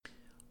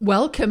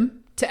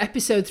Welcome to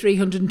episode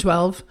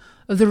 312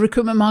 of the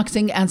Recruitment,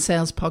 Marketing and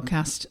Sales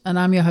podcast. And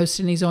I'm your host,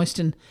 Denise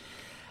Oyston.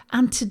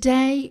 And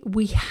today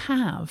we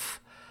have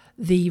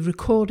the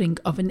recording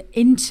of an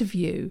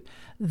interview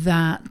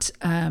that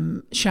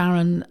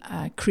Sharon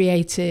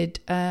created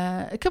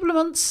a couple of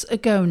months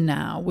ago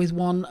now with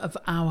one of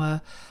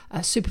our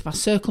Superfast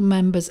Circle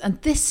members.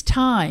 And this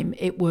time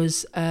it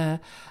was a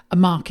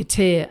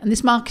marketeer. And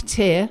this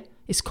marketeer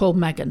is called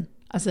Megan.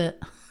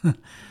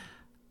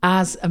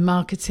 As a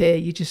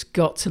marketeer, you just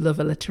got to love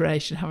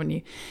alliteration, haven't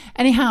you?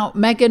 Anyhow,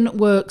 Megan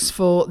works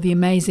for the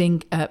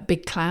amazing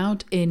Big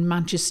Cloud in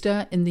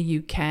Manchester in the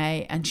UK,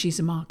 and she's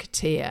a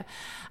marketeer.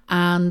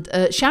 And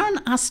Sharon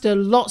asked her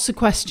lots of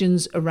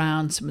questions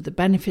around some of the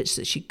benefits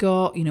that she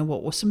got. You know,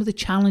 what were some of the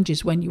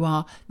challenges when you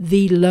are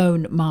the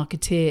lone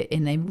marketeer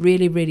in a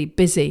really, really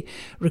busy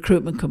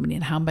recruitment company,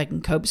 and how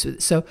Megan copes with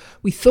it. So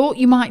we thought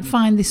you might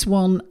find this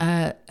one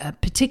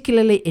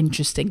particularly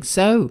interesting.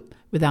 So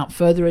without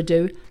further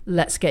ado,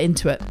 let's get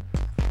into it.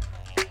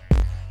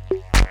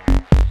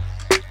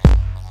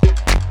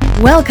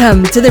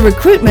 Welcome to the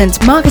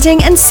Recruitment,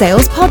 Marketing and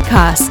Sales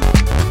podcast.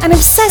 An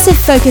obsessive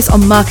focus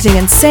on marketing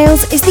and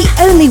sales is the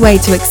only way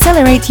to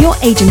accelerate your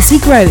agency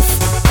growth.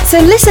 So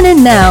listen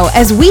in now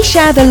as we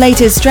share the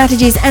latest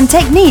strategies and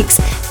techniques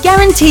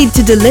guaranteed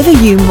to deliver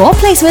you more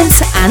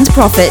placements and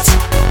profit.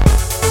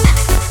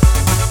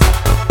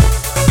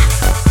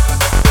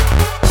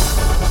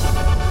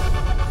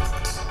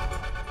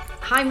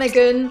 Hi,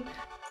 Megan.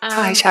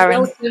 Hi,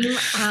 Sharon. Welcome.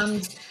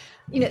 And,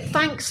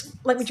 thanks.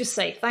 Let me just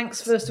say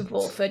thanks, first of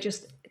all, for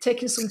just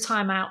taking some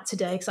time out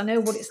today, because I know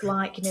what it's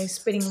like,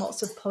 spinning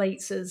lots of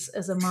plates as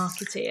a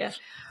marketeer.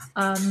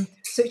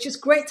 So it's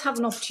just great to have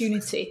an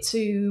opportunity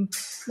to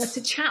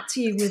chat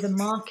to you with a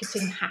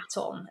marketing hat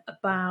on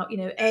about,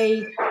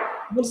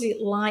 what is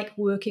it like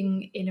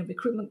working in a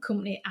recruitment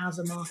company as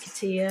a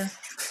marketeer?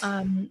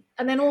 And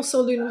then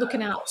also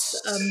looking at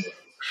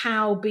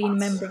how being a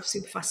member of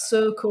Superfast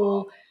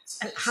Circle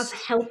has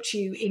helped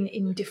you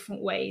in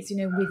different ways,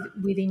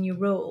 within your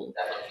role.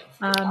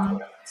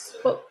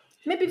 But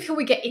maybe before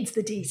we get into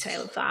the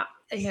detail of that,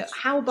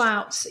 how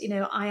about,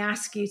 I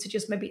ask you to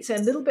just maybe say a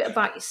little bit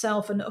about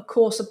yourself and, of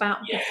course, about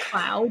Big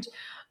Cloud,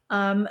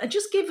 and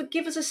just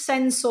give us a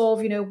sense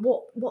of,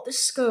 what the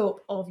scope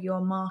of your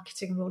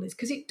marketing role is,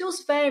 because it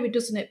does vary,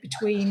 doesn't it,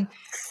 between,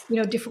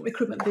 different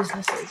recruitment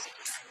businesses.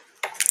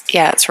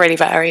 Yeah, it's really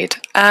varied.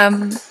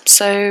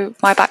 So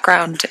my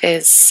background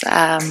is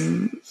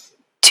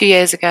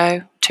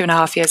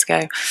 2.5 years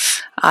ago,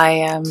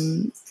 I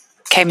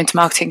came into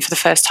marketing for the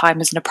first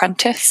time as an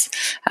apprentice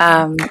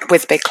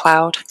with Big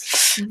Cloud.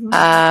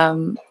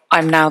 Mm-hmm.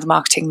 I'm now the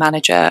marketing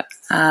manager,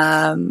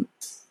 and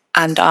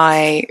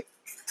I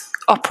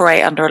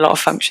operate under a lot of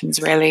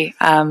functions, really.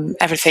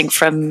 Everything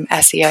from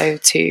SEO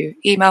to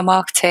email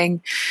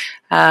marketing,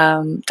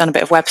 done a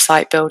bit of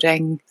website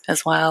building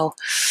as well.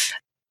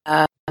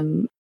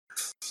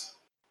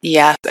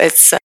 Yeah,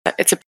 it's a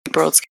pretty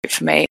broad scope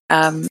for me.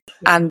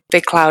 And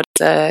Big Cloud,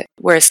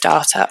 we're a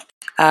startup,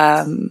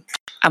 and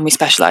we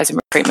specialise in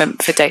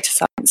recruitment for data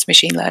science,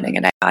 machine learning,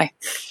 and AI.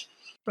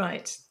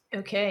 Right.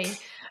 Okay.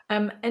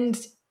 And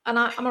am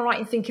I right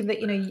in thinking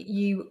that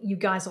you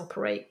guys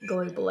operate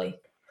globally?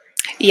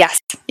 Yes,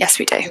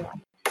 we do.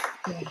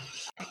 Yeah.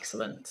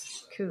 Excellent.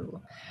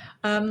 Cool.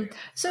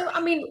 So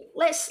I mean,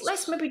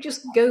 let's maybe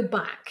just go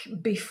back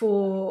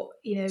before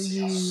you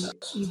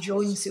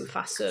joined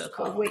Superfast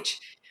Circle, which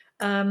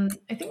I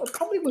think it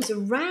probably was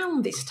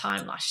around this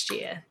time last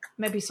year,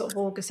 maybe sort of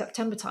August,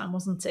 September time,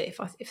 wasn't it?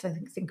 If I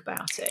think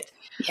about it.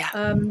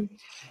 Yeah.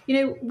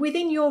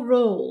 Within your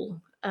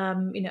role,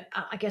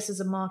 I guess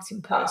as a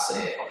marketing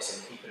person,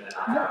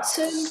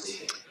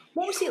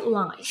 what was it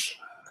like?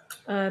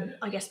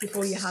 I guess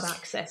before you had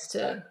access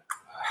to,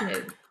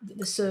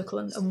 the circle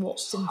and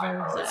what's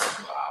involved there.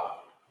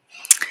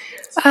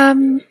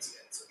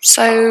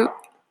 So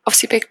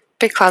obviously,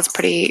 Big Cloud's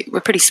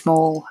we're pretty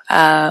small.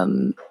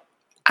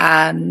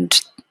 And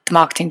the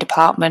marketing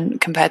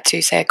department, compared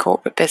to, say, a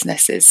corporate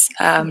business, is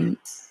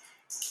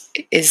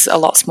a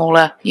lot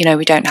smaller.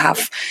 We don't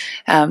have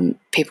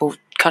people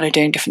kind of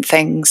doing different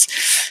things.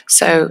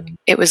 So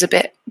it was a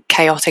bit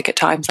chaotic at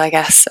times, I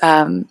guess.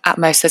 At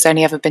most, there's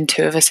only ever been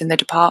 2 of us in the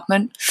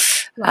department.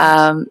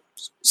 Right.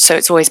 So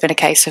it's always been a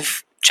case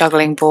of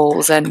juggling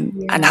balls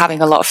and having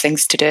a lot of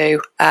things to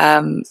do,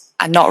 and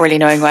not really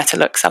knowing where to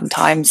look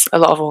sometimes. A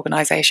lot of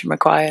organisation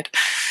required.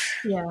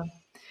 Yeah.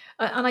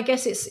 And I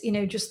guess it's,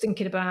 just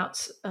thinking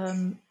about,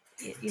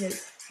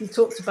 you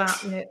talked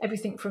about,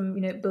 everything from,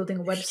 building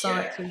a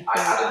website through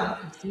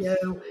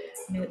SEO,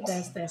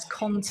 there's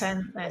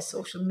content, there's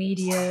social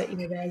media,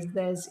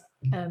 there's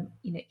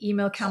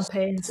email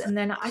campaigns. And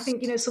then I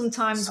think,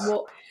 sometimes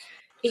what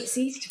it's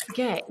easy to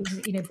forget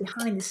is,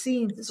 behind the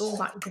scenes, there's all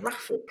that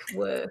graphic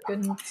work,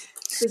 and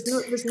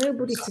there's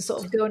nobody to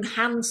sort of go and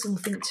hand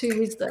something to,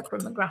 is there,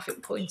 from a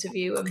graphic point of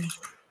view?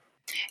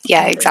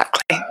 Yeah,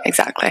 exactly.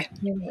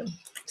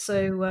 So,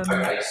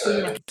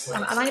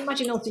 and I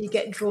imagine also you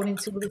get drawn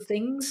into other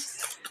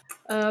things.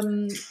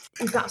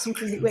 is that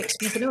something that you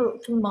experience? I know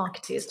some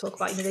marketers talk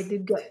about, they do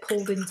get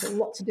pulled into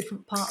lots of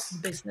different parts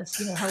of the business,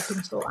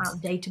 helping sort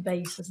out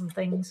databases and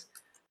things.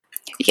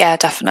 Yeah,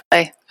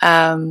 definitely.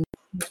 Yeah,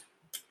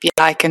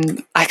 I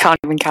can't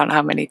even count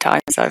how many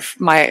times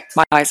my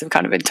eyes have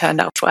kind of been turned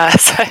elsewhere.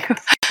 So.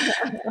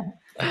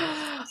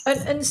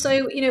 And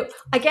so,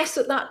 I guess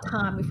at that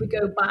time, if we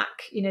go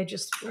back,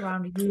 just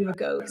around a year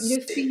ago,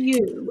 for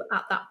you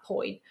at that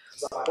point,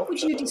 what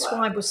would you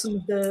describe as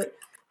some of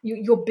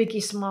your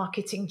biggest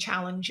marketing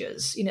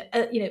challenges?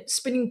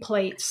 Spinning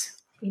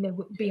plates,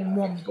 being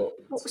one, but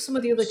what were some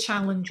of the other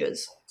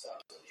challenges?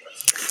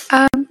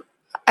 I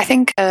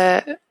think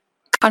kind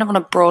of on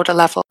a broader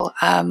level,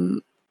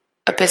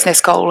 a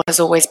business goal has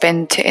always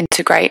been to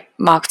integrate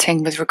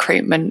marketing with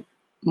recruitment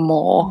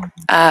more.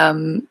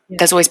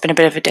 There's always been a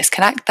bit of a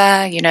disconnect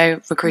there.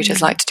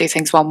 Recruiters like to do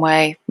things one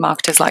way,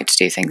 marketers like to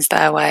do things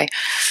their way,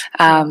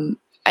 and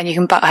you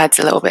can butt heads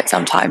a little bit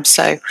sometimes.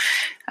 So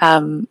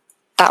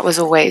that was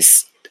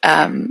always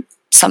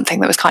something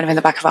that was kind of in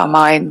the back of our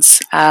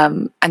minds,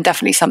 and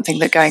definitely something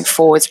that going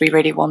forwards we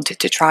really wanted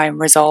to try and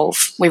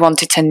resolve. We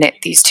wanted to knit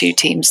these two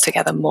teams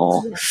together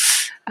more,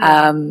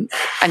 and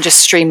just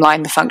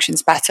streamline the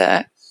functions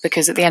better,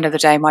 because at the end of the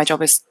day my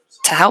job is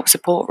to help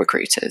support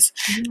recruiters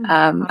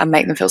and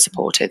make them feel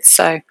supported.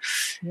 So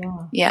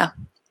yeah.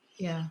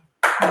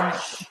 Right.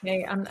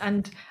 Okay.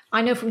 And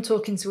I know from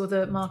talking to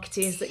other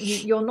marketeers that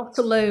you're not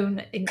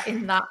alone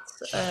in that,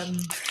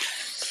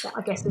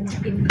 I guess, in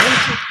wanting to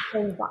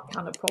solve that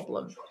kind of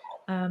problem.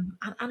 And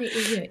it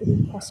is, it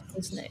is possible,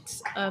 isn't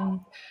it?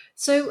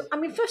 So,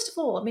 first of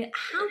all,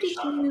 how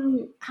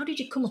did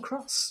you come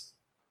across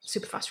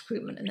Superfast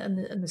Recruitment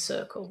and the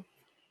circle?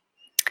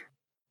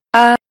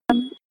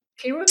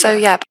 So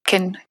yeah,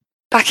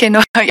 back in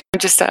I'm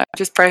just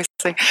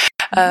processing.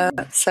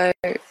 So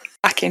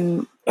back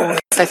in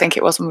August, I think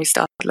it was, when we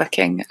started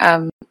looking.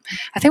 I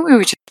think we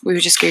were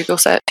just Google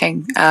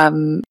searching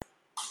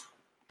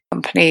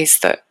companies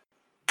that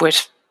would,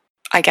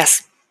 I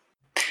guess,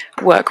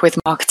 work with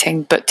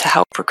marketing but to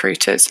help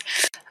recruiters.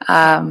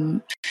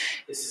 And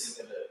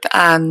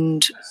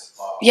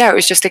yeah, it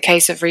was just a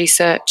case of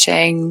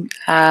researching.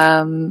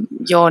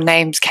 Your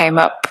names came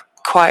up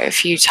quite a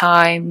few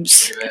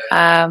times.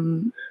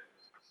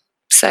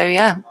 So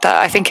yeah,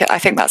 I think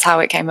that's how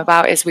it came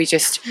about. Is we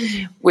just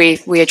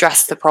we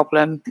addressed the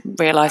problem,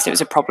 realised it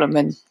was a problem,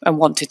 and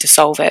wanted to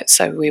solve it.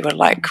 So we were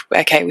like,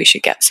 okay, we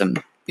should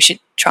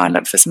try and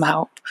look for some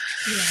help.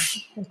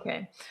 Yeah.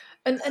 Okay.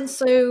 And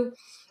so,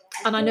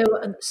 and I know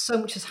so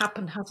much has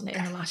happened, hasn't it,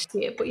 in the last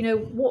year? But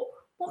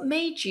what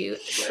made you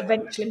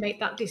eventually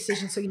make that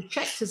decision? So you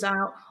checked us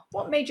out.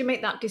 What made you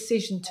make that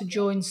decision to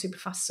join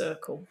Superfast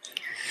Circle?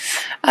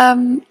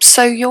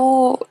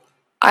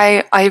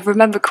 I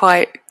remember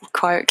quite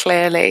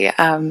clearly,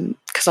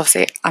 because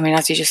obviously,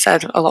 as you just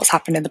said, a lot's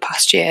happened in the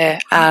past year.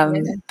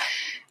 And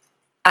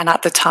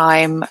at the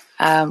time,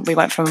 we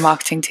went from a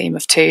marketing team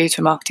of 2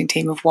 to a marketing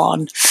team of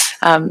 1.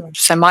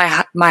 So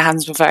my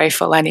hands were very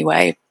full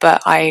anyway.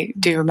 But I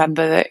do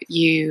remember that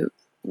you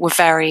were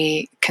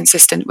very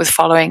consistent with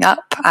following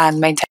up and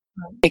maintaining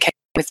communication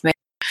with me,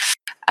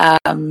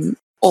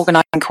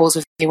 organising calls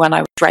with me when I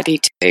was ready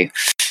to.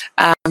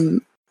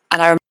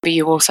 And I remember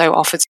you also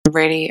offered some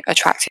really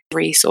attractive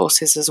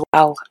resources as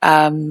well.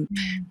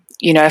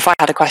 If I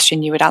had a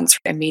question, you would answer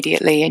it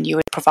immediately, and you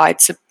would provide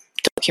some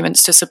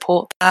documents to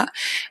support that.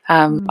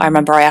 I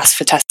remember I asked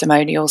for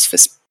testimonials for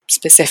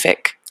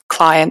specific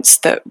clients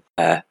that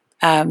were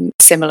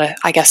similar,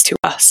 I guess, to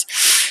us,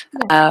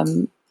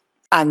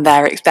 and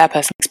their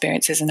personal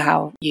experiences and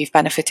how you've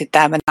benefited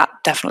them, and that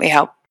definitely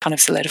helped kind of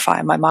solidify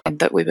in my mind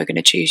that we were going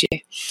to choose you.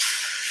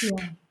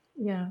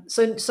 Yeah.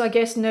 So I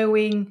guess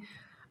knowing,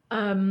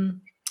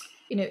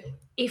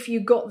 if you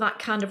got that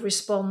kind of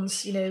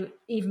response,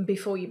 even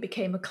before you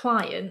became a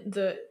client,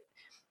 that,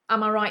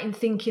 am I right in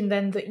thinking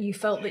then that you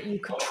felt that you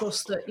could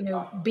trust that,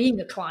 being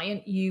a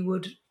client, you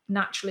would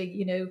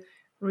naturally,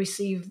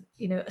 receive,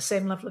 a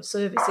same level of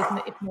service, if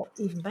not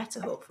even better,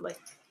 hopefully?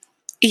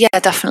 Yeah,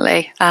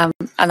 definitely. And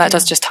that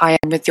does just tie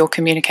in with your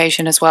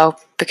communication as well,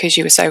 because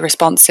you were so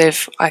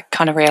responsive. I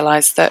kind of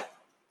realised that,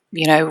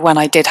 when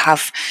I did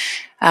have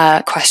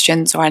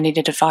questions or I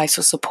needed advice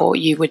or support,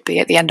 you would be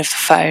at the end of the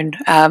phone,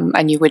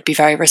 and you would be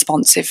very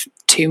responsive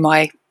to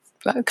my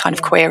kind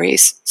of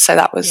queries. So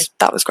that was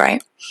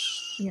great.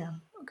 Yeah,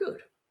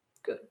 good.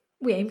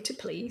 We aim to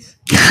please.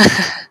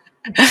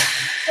 And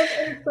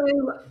so,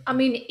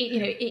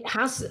 it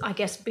has, I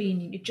guess,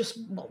 been just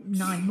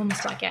 9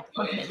 months, I guess,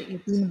 hasn't it, that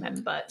you've been a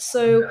member.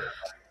 So,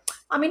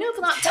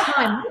 over that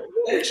time,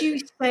 what would you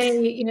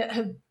say,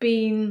 have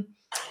been,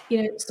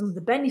 some of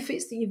the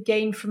benefits that you've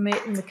gained from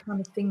it, and the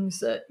kind of things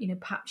that,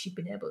 perhaps you've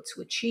been able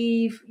to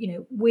achieve,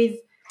 with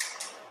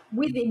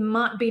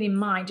it being in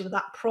mind of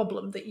that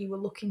problem that you were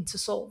looking to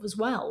solve as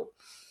well?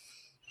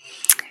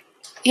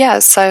 Yeah,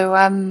 so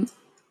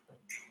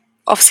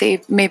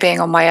obviously, me being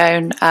on my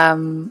own,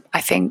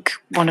 I think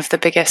one of the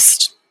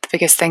biggest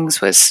things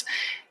was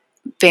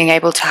being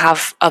able to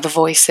have other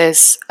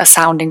voices, a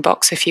sounding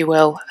box, if you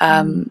will,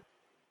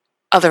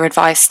 other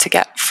advice to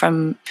get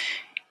from,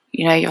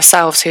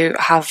 yourselves who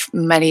have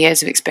many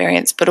years of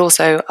experience, but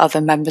also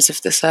other members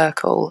of the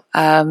circle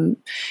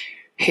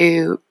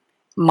who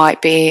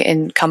might be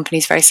in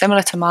companies very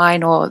similar to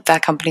mine, or their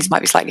companies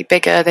might be slightly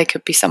bigger. They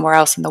could be somewhere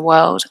else in the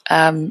world.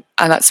 And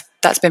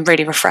that's been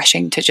really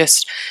refreshing to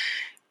just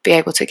be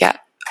able to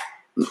get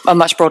a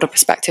much broader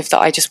perspective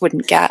that I just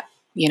wouldn't get,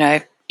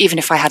 even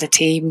if I had a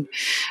team.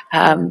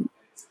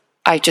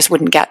 I just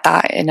wouldn't get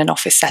that in an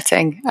office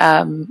setting.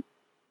 And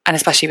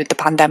especially with the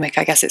pandemic,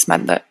 I guess it's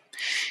meant that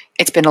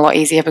it's been a lot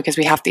easier because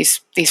we have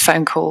these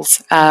phone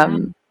calls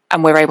and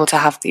we're able to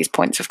have these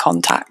points of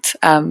contact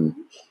and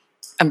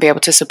be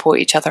able to support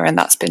each other. And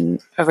that's been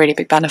a really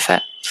big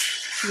benefit.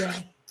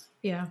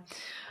 Yeah.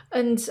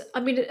 And I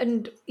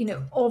mean,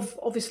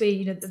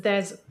 obviously,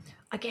 there's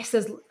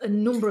a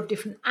number of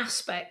different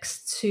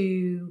aspects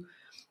to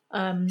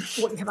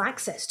what you have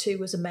access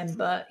to as a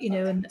member,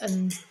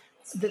 and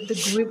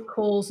the group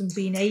calls and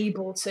being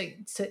able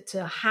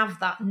to have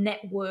that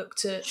network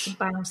to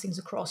bounce things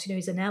across,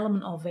 is an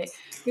element of it.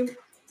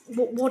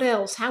 What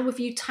else? How have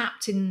you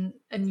tapped in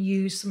and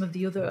used some of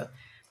the other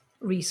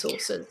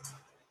resources?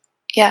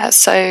 Yeah,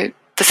 so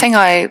the thing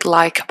I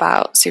like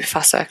about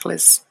Superfast Circle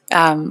is,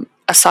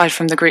 aside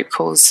from the group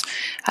calls,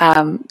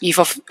 you've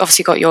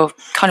obviously got your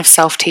kind of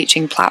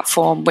self-teaching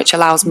platform, which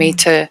allows me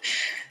to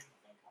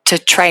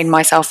train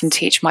myself and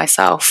teach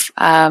myself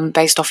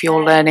based off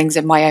your learnings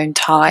in my own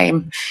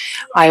time.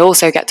 I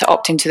also get to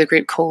opt into the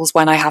group calls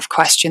when I have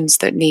questions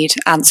that need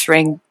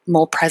answering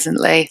more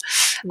presently.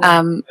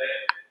 And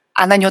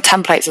then your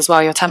templates as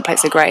well. Your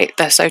templates are great.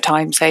 They're so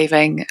time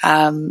saving.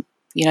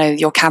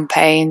 Your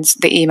campaigns,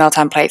 the email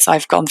templates,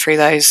 I've gone through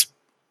those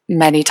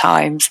many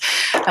times.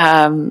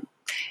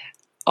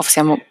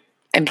 Obviously, I'm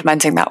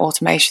implementing that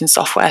automation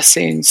software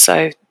soon.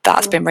 So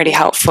that's been really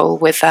helpful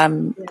with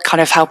kind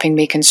of helping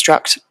me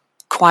construct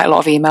quite a lot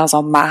of emails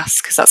en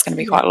masse, because that's going to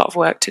be quite a lot of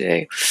work to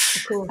do.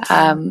 Of course,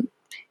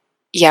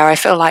 I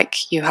feel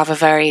like you have a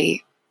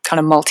very kind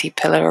of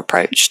multi-pillar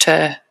approach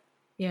to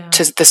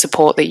the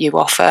support that you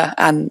offer,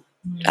 and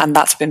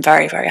that's been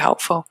very, very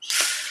helpful.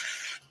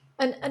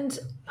 And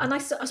I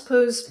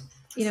suppose,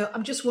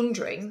 I'm just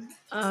wondering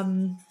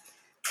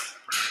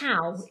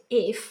how,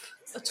 if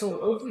at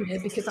all,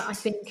 because I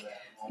think,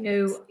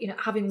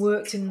 having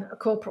worked in a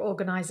corporate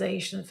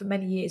organisation for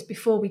many years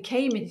before we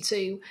came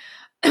into,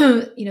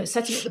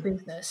 setting up the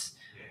business,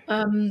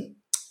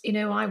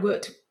 I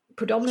worked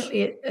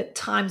predominantly at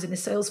times in a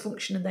sales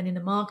function and then in a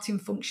marketing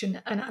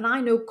function. And I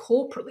know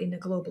corporately in a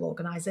global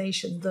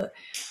organisation that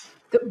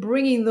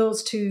bringing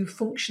those two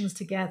functions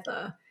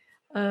together,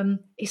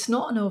 it's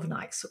not an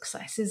overnight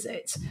success, is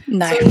it?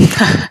 No. So I'm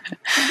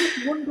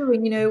just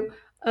wondering,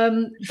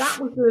 that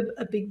was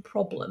a big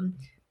problem.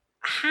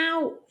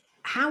 How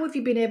have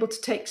you been able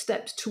to take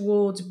steps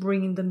towards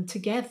bringing them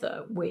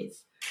together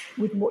with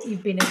what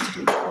you've been able to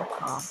do so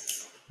far?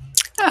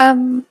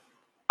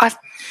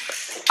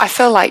 I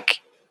feel like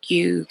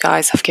you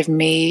guys have given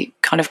me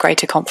kind of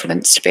greater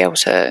confidence to be able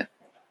to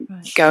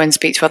go and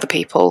speak to other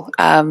people,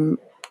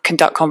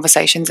 conduct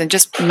conversations, and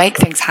just make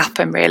things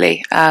happen.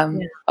 Really, a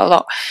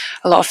lot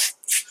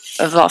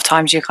of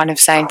times you're kind of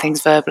saying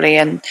things verbally,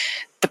 and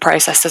the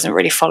process doesn't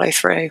really follow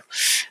through.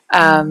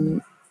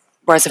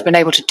 Whereas I've been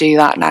able to do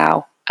that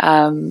now.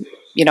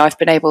 I've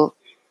been able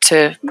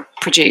to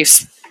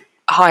produce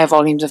higher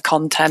volumes of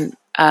content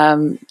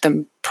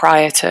than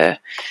prior to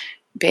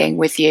being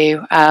with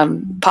you,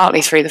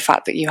 partly through the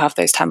fact that you have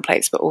those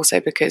templates, but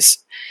also because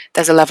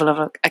there's a level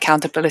of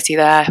accountability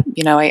there.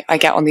 I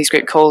get on these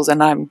group calls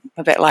and I'm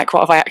a bit like,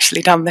 what have I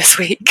actually done this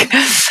week?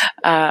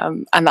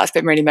 And that's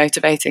been really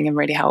motivating and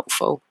really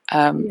helpful,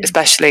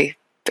 especially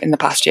in the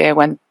past year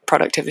when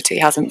productivity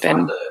hasn't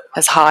been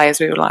as high as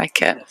we would like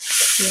it.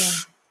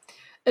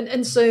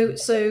 And so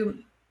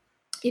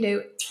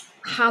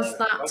has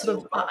that sort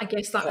of, I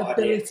guess, that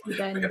ability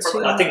then to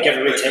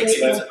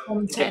create more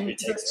content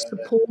that's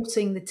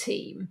supporting the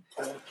team,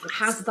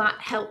 has that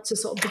helped to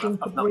sort of begin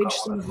to bridge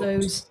some of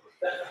those?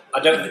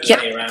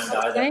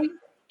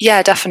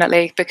 Yeah,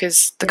 definitely,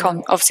 because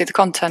obviously the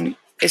content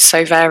is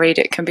so varied.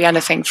 It can be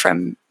anything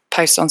from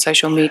posts on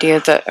social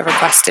media that are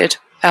requested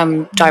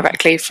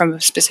directly from a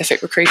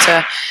specific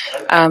recruiter,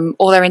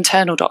 or their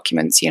internal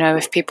documents.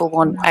 If people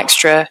want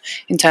extra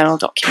internal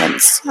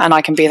documents, and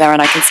I can be there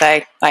and I can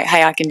say, like,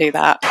 hey, I can do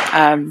that.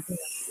 I'm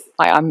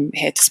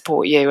here to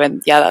support you.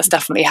 And that's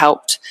definitely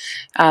helped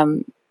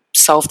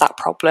solve that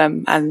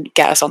problem and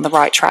get us on the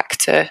right track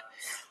to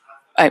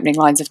opening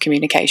lines of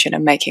communication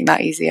and making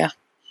that easier.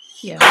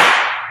 Yeah,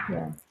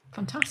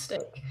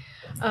 fantastic.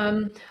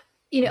 Are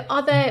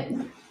there,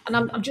 and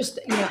I'm just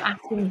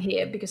asking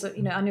here because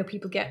I know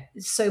people get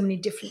so many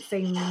different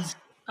things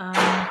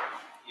out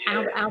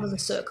of the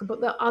circle,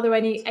 but are there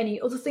any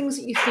other things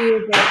that you feel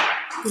that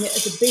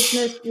as a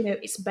business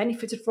it's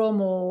benefited from,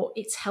 or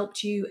it's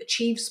helped you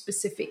achieve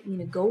specific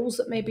goals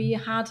that maybe you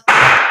had?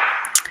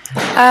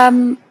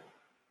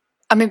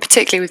 I mean,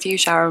 particularly with you,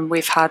 Sharon,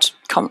 we've had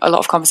a lot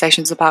of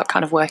conversations about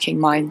kind of working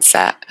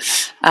mindset.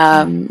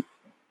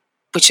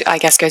 which I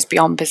guess goes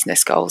beyond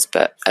business goals,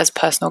 but as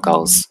personal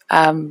goals,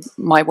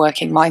 my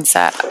working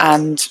mindset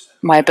and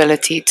my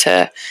ability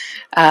to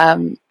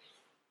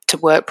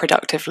work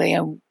productively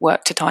and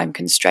work to time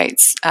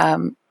constraints,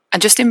 and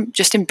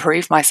just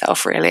improve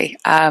myself really.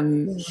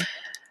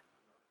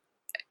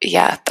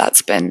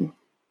 That's been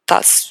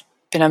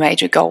a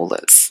major goal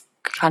that's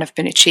kind of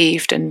been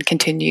achieved and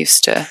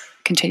continues to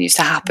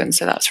happen.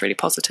 So that's really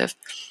positive.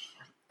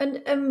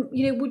 And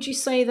would you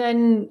say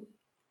then,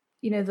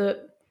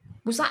 that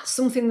was that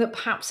something that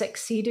perhaps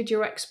exceeded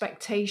your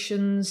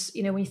expectations?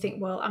 When you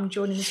think, well, I'm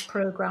joining this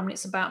program and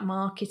it's about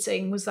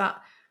marketing, was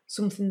that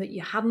something that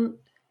you hadn't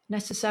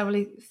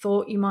necessarily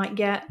thought you might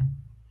get?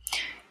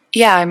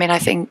 Yeah, I mean, I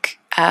think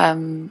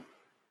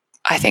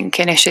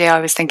initially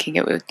I was thinking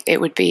it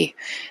would be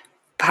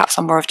perhaps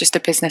on more of just a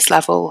business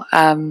level,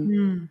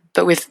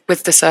 but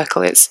with the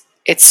circle,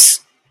 it's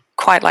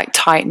quite like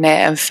tight knit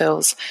and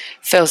feels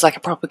like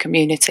a proper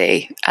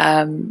community,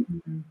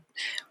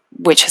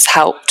 which has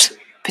helped,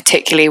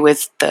 particularly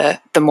with the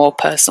more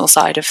personal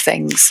side of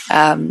things,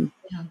 to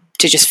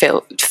just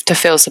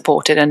feel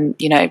supported, and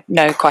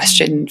no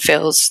question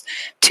feels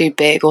too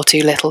big or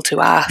too little to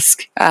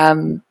ask.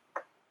 And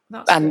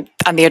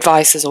the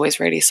advice is always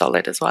really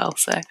solid as well.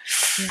 So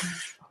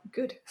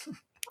good.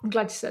 I'm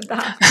glad you said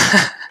that.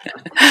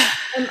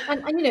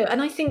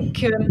 And I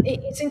think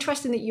it's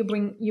interesting that you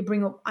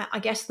bring up, I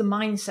guess, the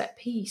mindset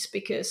piece,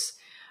 because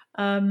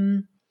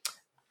I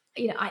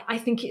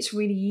think it's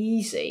really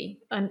easy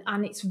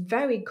and it's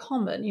very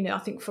common, I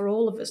think, for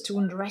all of us to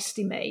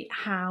underestimate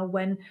how,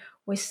 when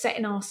we're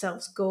setting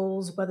ourselves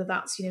goals, whether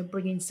that's,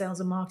 bringing sales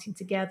and marketing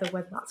together,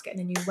 whether that's getting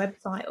a new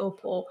website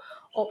up or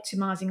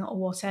optimizing it or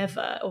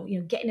whatever, or,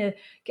 getting a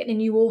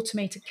new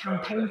automated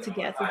campaign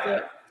together,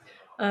 that,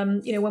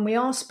 when we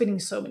are spinning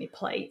so many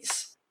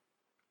plates,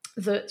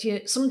 that,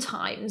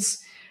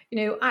 sometimes,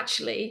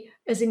 actually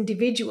as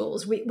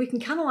individuals, we can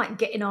kind of like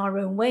get in our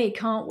own way,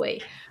 can't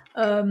we?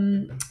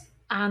 And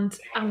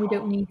we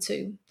don't need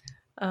to,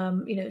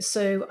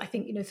 so I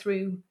think,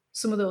 through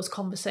some of those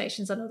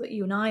conversations I know that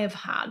you and I have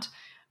had,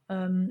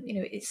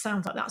 it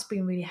sounds like that's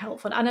been really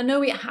helpful. And I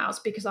know it has,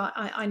 because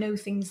I know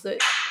things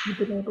that you've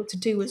been able to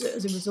do as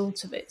a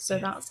result of it. So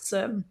that's,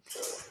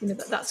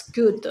 that's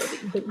good, though,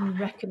 that you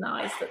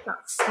recognise that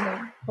that's,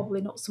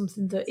 probably not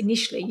something that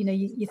initially,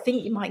 you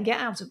think you might get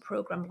out of a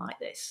programme like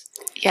this.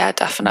 Yeah,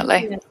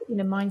 definitely.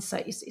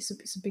 Mindset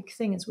is a big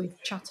thing, as we've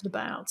chatted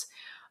about.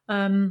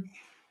 I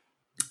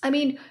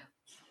mean,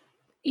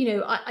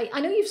 I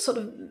know you've sort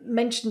of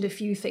mentioned a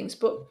few things,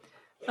 but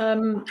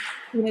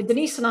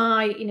Denise and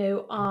I,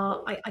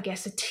 are, I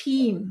guess, a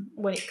team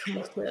when it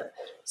comes to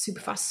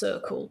Superfast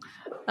Circle.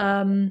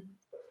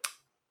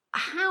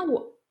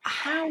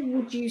 How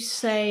would you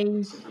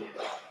say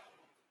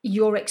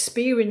your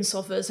experience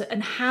of us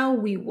and how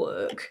we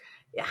work,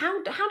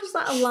 how does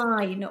that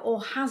align,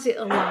 or has it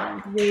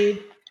aligned with,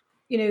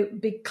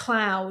 Big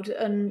Cloud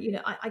and,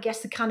 I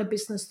guess the kind of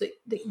business that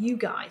you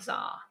guys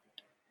are?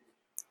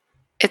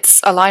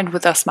 It's aligned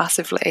with us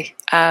massively.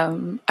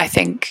 I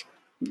think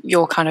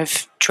your kind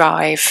of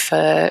drive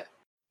for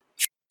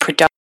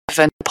productive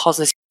and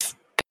positive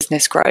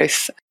business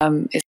growth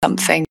is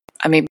something,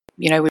 I mean,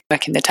 we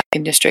work in the tech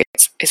industry.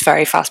 It's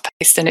very fast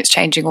paced and it's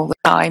changing all the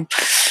time.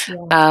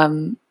 Yeah.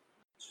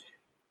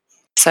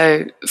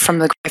 So from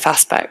the growth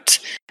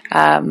aspect,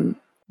 I've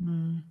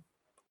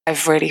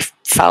really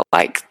felt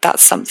like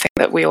that's something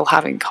that we all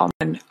have in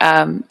common.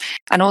 And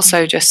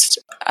also just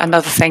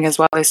another thing as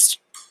well is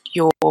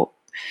your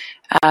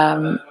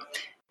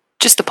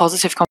just the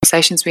positive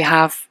conversations we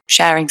have,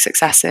 sharing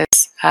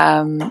successes.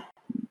 I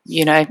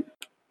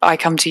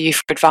come to you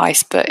for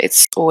advice, but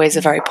it's always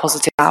a very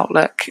positive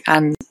outlook,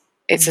 and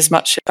it's as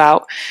much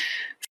about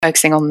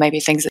focusing on maybe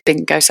things that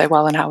didn't go so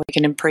well and how we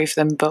can improve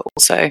them, but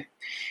also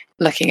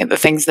looking at the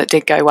things that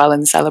did go well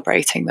and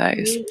celebrating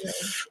those.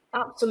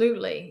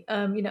 Absolutely.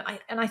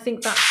 I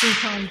think that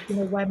sometimes,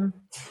 when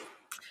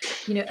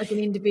as an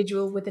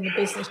individual within a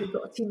business, we've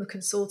got a team of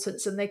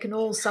consultants and they can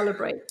all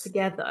celebrate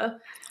together.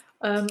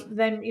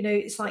 Then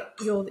it's like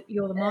you're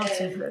the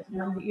marketing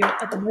person.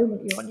 At the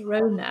moment you're on your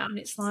own now, and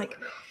it's like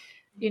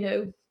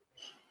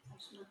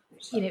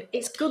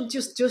it's good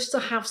just to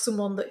have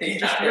someone that can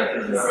just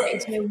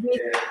recognize,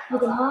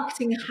 with a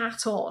marketing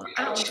hat on.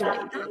 Actually,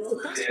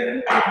 that's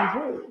really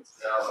good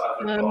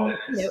result.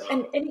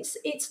 And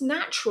it's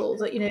natural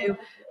that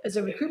as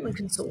a recruitment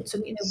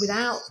consultant,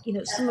 without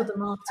some of the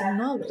marketing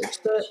knowledge,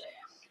 that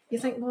you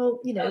think,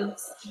 well,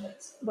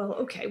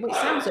 okay, well, it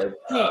sounds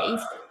okay.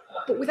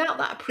 But without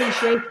that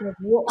appreciation of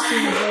what's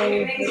involved,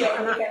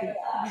 and actually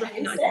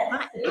recognise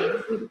that is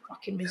a really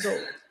cracking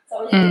result.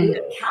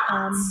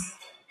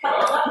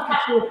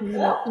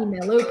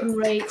 Email open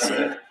rates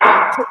or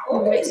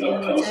click-through rates or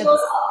whatever.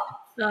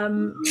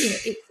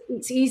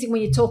 It's easy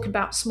when you're talking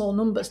about small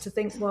numbers to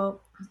think,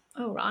 well,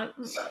 all right,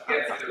 that's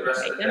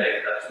okay then.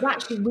 But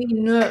actually, we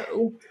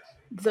know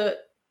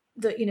that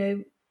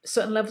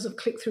certain levels of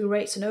click-through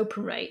rates and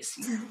open rates,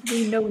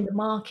 we know in the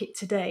market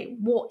today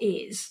what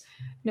is,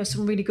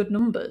 some really good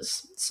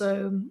numbers.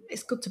 So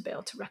it's good to be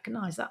able to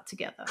recognise that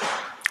together.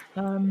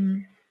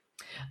 And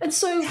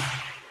so,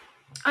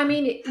 I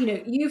mean,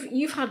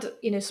 you've had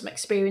some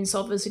experience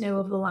of us,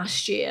 over the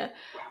last year.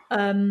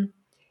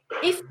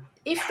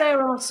 If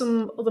there are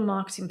some other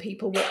marketing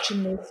people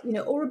watching this,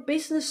 or a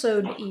business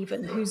owner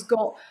even who's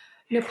got,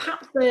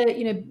 perhaps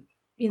they're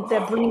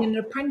bringing an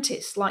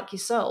apprentice like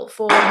yourself,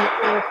 or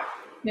a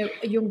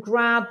young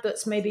grad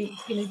that's maybe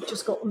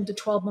just got under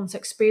 12 months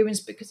experience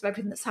because of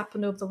everything that's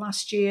happened over the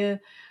last year,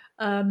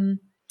 or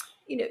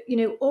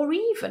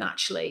even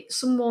actually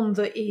someone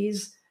that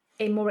is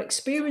a more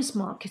experienced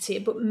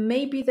marketer, but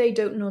maybe they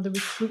don't know the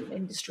recruitment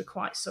industry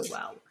quite so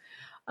well.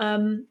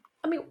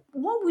 I mean,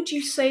 what would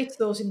you say to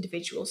those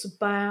individuals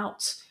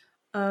about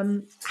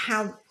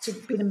how to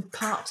be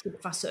part of the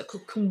Fast Circle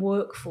can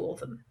work for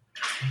them?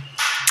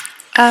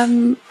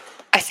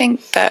 I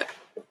think that,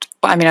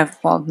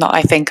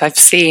 I've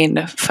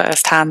seen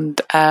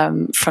firsthand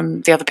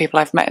from the other people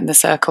I've met in the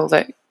circle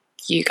that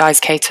you guys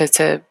cater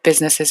to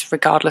businesses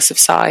regardless of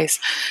size.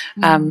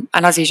 And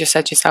as you just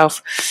said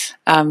yourself,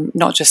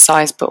 not just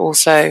size, but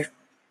also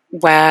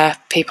where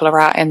people are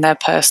at in their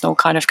personal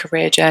kind of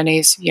career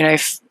journeys.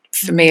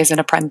 For me as an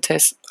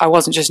apprentice, I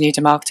wasn't just new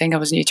to marketing, I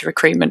was new to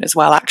recruitment as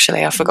well,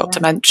 actually. I forgot to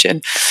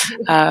mention.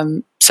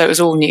 So it was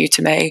all new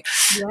to me.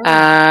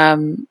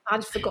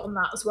 I'd forgotten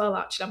that as well,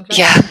 actually.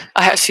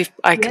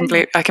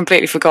 I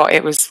completely forgot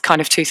it was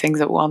kind of two things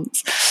at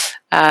once.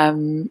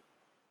 I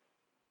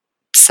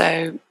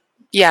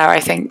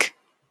think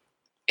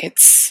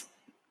it's,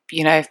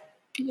 you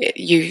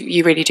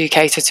really do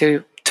cater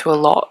to a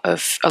lot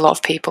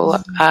of people,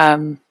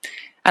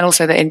 and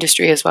also the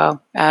industry as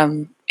well.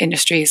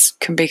 Industries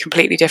can be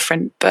completely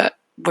different, but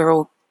we're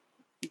all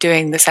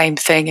doing the same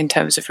thing in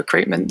terms of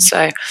recruitment.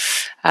 So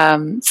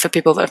for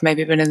people that have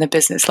maybe been in the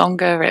business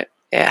longer, it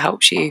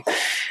helps you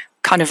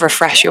kind of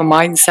refresh your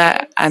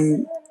mindset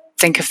and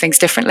think of things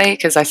differently,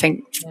 because I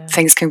think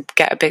things can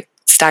get a bit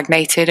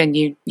stagnated, and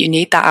you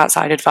need that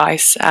outside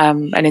advice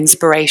and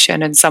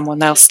inspiration, and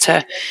someone else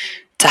to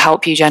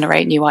help you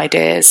generate new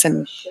ideas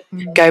and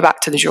go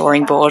back to the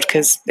drawing board,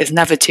 because it's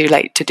never too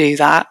late to do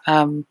that.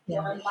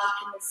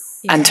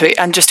 And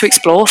just to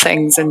explore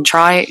things and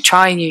try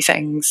new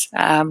things.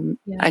 And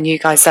you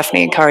guys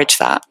definitely encourage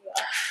that.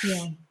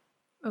 Yeah.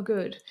 Oh,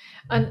 good.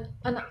 And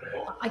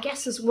I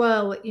guess as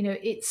well,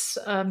 it's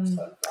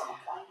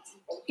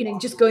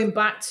just going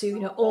back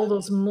to all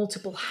those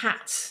multiple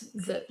hats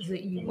that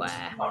you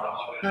wear.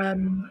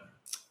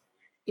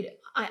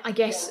 I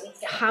guess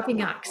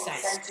having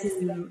access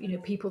to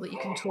people that you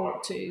can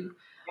talk to,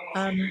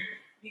 and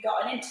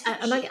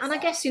I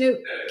guess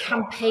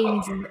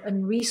campaigns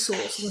and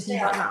resources and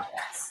things like that.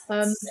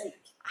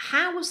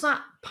 How has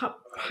that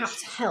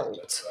perhaps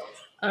helped?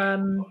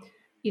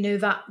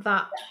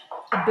 That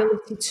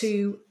ability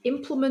to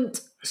implement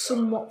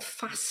somewhat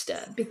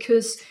faster,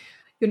 because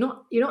you're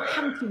not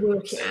having to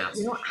work it out.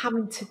 You're not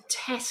having to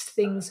test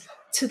things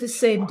to the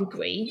same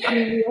degree. I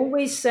mean, we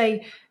always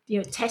say,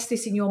 test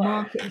this in your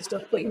market and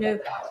stuff, but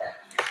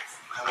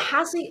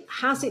has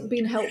it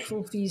been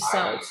helpful for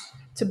yourself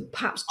to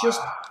perhaps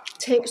just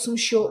take some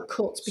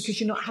shortcuts,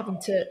 because you're not having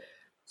to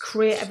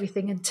create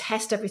everything and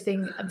test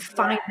everything and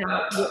find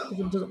out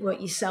what doesn't work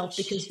yourself,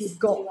 because you've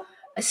got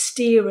a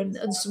steer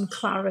and some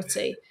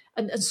clarity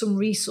and some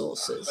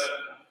resources?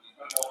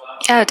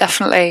 Yeah,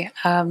 definitely.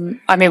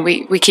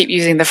 We keep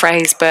using the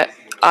phrase, but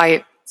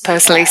I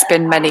personally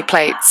spin many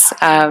plates,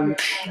 and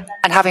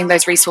having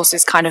those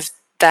resources kind of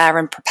there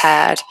and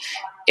prepared,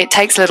 it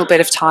takes a little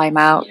bit of time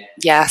out,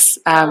 yes,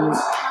 and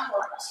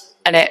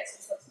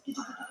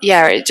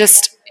it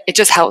just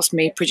helps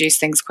me produce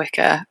things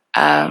quicker,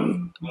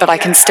 but I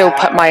can still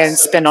put my own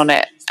spin on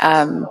it,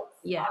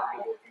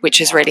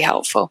 which is really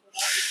helpful.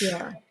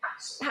 Yeah.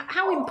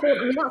 How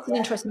important? I mean, that's an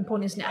interesting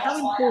point, isn't it? How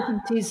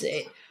important is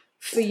it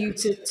for you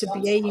to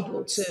be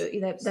able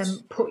to then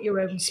put your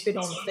own spin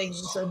on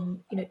things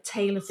and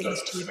tailor things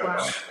to your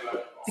brand?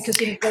 Because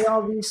there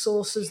are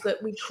resources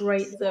that we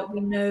create that we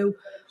know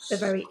they're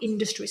very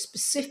industry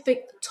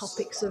specific, the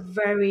topics are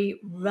very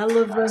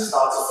relevant,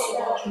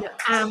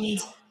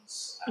 and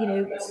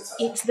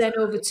it's then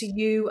over to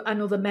you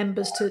and other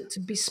members to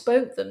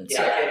bespoke them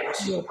to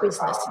your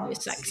business and your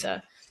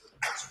sector.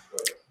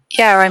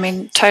 Yeah, I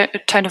mean,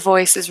 tone of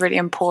voice is really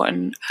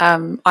important.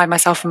 I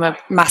myself am a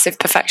massive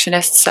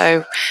perfectionist,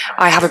 so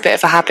I have a bit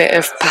of a habit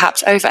of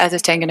perhaps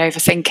over-editing and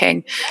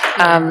overthinking.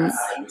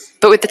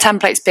 But with the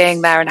templates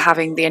being there and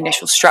having the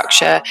initial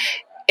structure,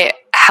 it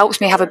helps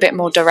me have a bit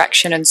more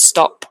direction and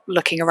stop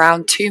looking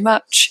around too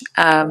much.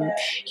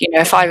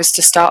 If I was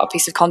to start a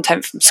piece of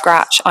content from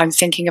scratch, I'm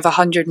thinking of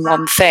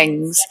 101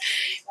 things,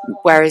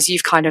 whereas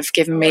you've kind of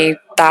given me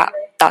that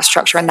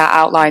structure and that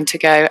outline to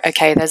go,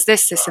 okay, there's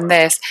this, and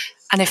this.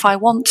 And if I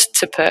want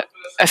to put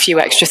a few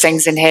extra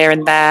things in here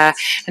and there,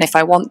 and if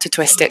I want to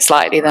twist it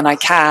slightly, then I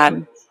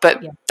can.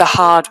 But the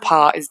hard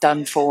part is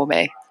done for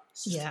me.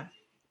 Yeah.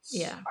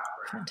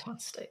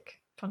 Fantastic.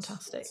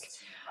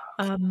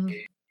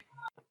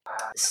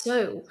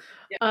 So,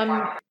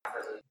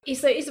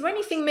 is there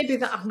anything maybe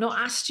that I've not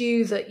asked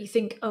you that you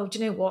think, oh, do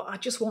you know what? I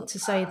just want to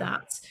say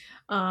that.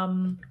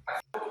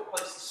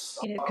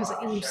 Because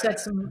you've said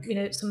some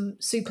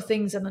super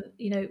things, and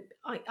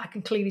I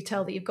can clearly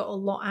tell that you've got a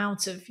lot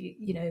out of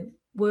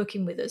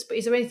working with us. But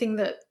is there anything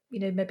that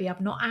maybe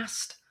I've not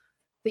asked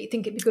that you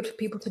think it'd be good for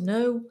people to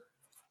know?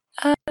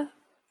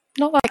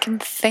 Not that I can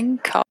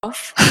think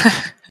of.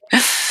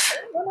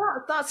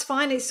 Well, that's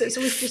fine. It's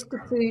always just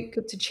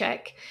good to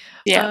check.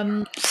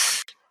 Yeah.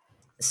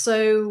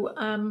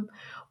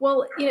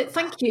 Well,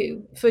 thank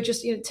you for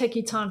just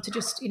taking time to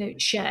just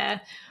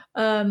share.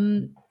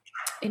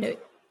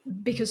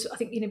 Because I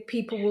think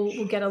people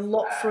will get a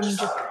lot from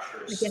just,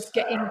 I guess,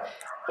 getting a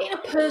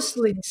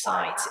personal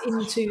insight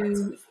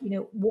into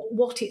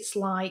what it's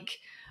like,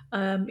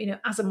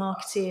 as a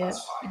marketeer,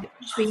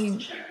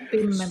 being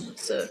a member of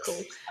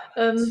Circle.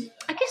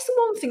 I guess the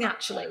one thing,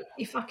 actually,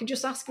 if I could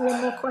just ask you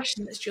one more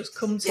question that's just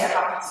come to me,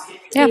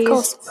 Yeah, of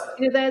course.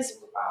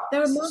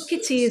 There are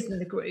marketeers in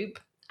the group,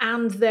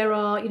 and there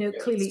are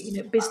clearly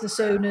business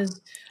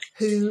owners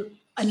who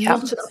are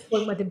not at that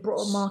point where they've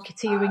brought a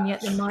marketeer in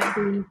yet. They might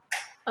be using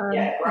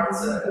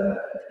a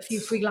few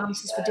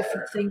freelancers for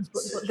different things,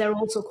 but they're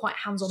also quite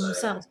hands-on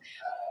themselves.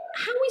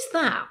 How is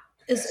that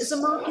as a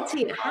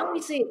marketeer? How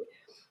is it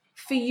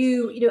for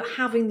you,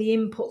 having the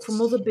input from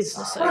other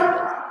business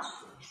owners?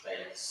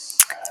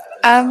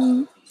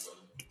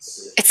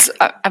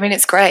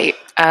 It's great.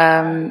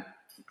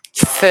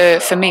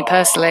 For me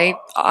personally,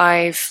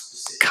 I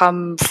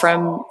come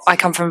from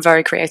a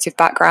very creative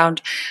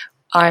background.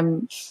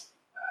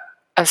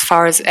 As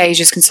far as age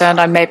is concerned,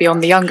 I'm maybe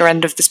on the younger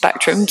end of the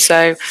spectrum.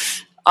 So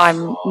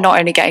I'm not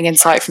only getting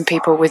insight from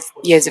people with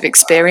years of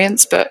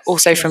experience, but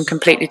also from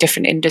completely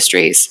different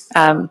industries.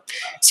 So,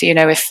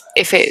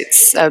 if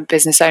it's a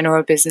business owner or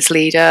a business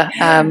leader,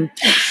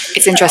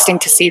 it's interesting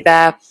to see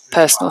their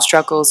personal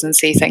struggles and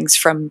see things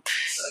from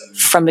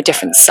a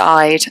different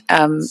side.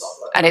 And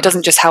it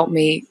doesn't just help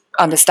me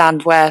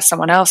understand where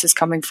someone else is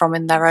coming from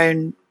in their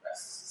own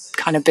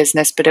kind of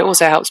business, but it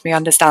also helps me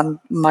understand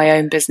my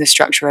own business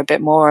structure a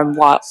bit more and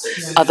what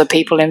other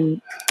people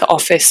in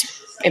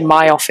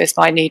my office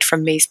might need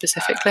from me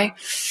specifically.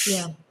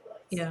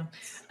 Yeah.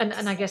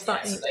 And I guess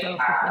that in itself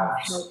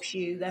helps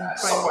you then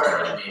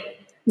prioritize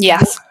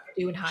yes what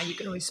you do and how you're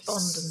going to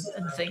respond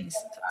and things.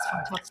 That's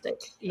fantastic.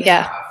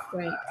 Yeah.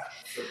 Great.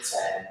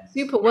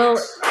 Super. Well,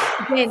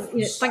 again,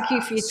 thank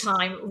you for your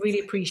time. Really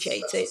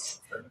appreciate it.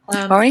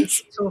 No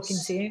worries. Talking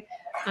to you.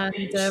 And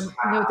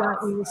no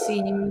doubt we will see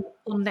you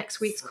on next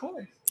week's call.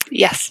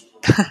 Yes.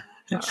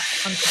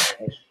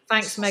 Fantastic.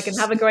 Thanks, Megan.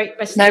 Have a great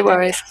rest of the day. No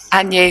worries.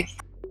 And you.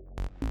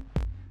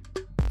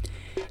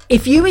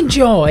 If you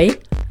enjoy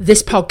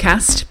this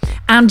podcast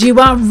and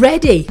you are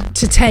ready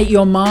to take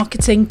your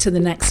marketing to the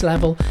next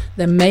level,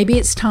 then maybe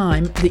it's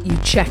time that you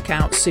check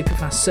out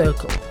Superfast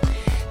Circle.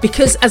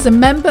 Because as a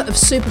member of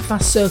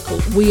Superfast Circle,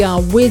 we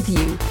are with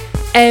you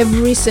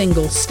every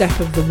single step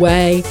of the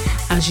way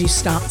as you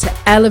start to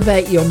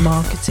elevate your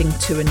marketing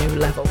to a new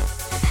level.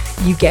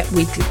 You get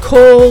weekly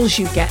calls,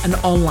 you get an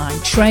online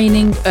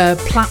training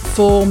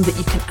platform that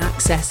you can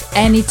access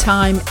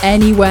anytime,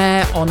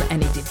 anywhere, on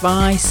any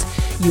device.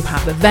 You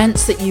have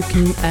events that you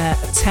can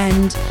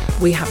attend.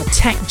 We have a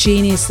tech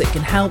genius that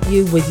can help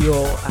you with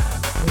your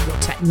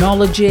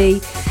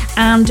technology.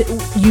 And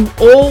you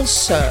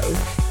also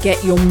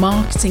get your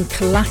marketing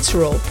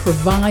collateral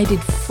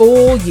provided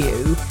for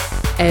you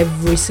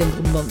every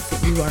single month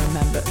that you are a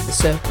member of the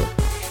Circle.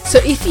 So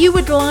if you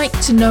would like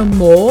to know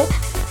more,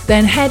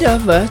 then head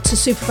over to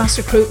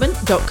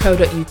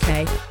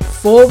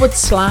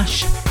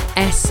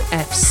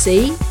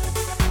superfastrecruitment.co.uk/SFC.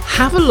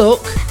 Have a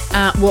look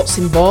at what's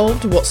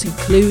involved, what's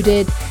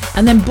included,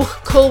 and then book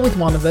a call with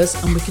one of us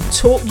and we can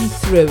talk you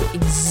through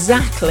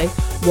exactly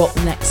what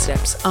the next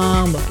steps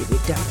are. We'll give you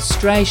a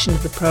demonstration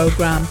of the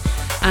programme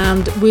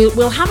and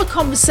we'll have a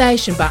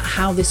conversation about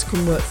how this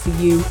can work for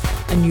you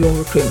and your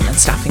recruitment and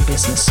staffing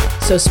business.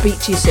 So speak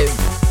to you soon.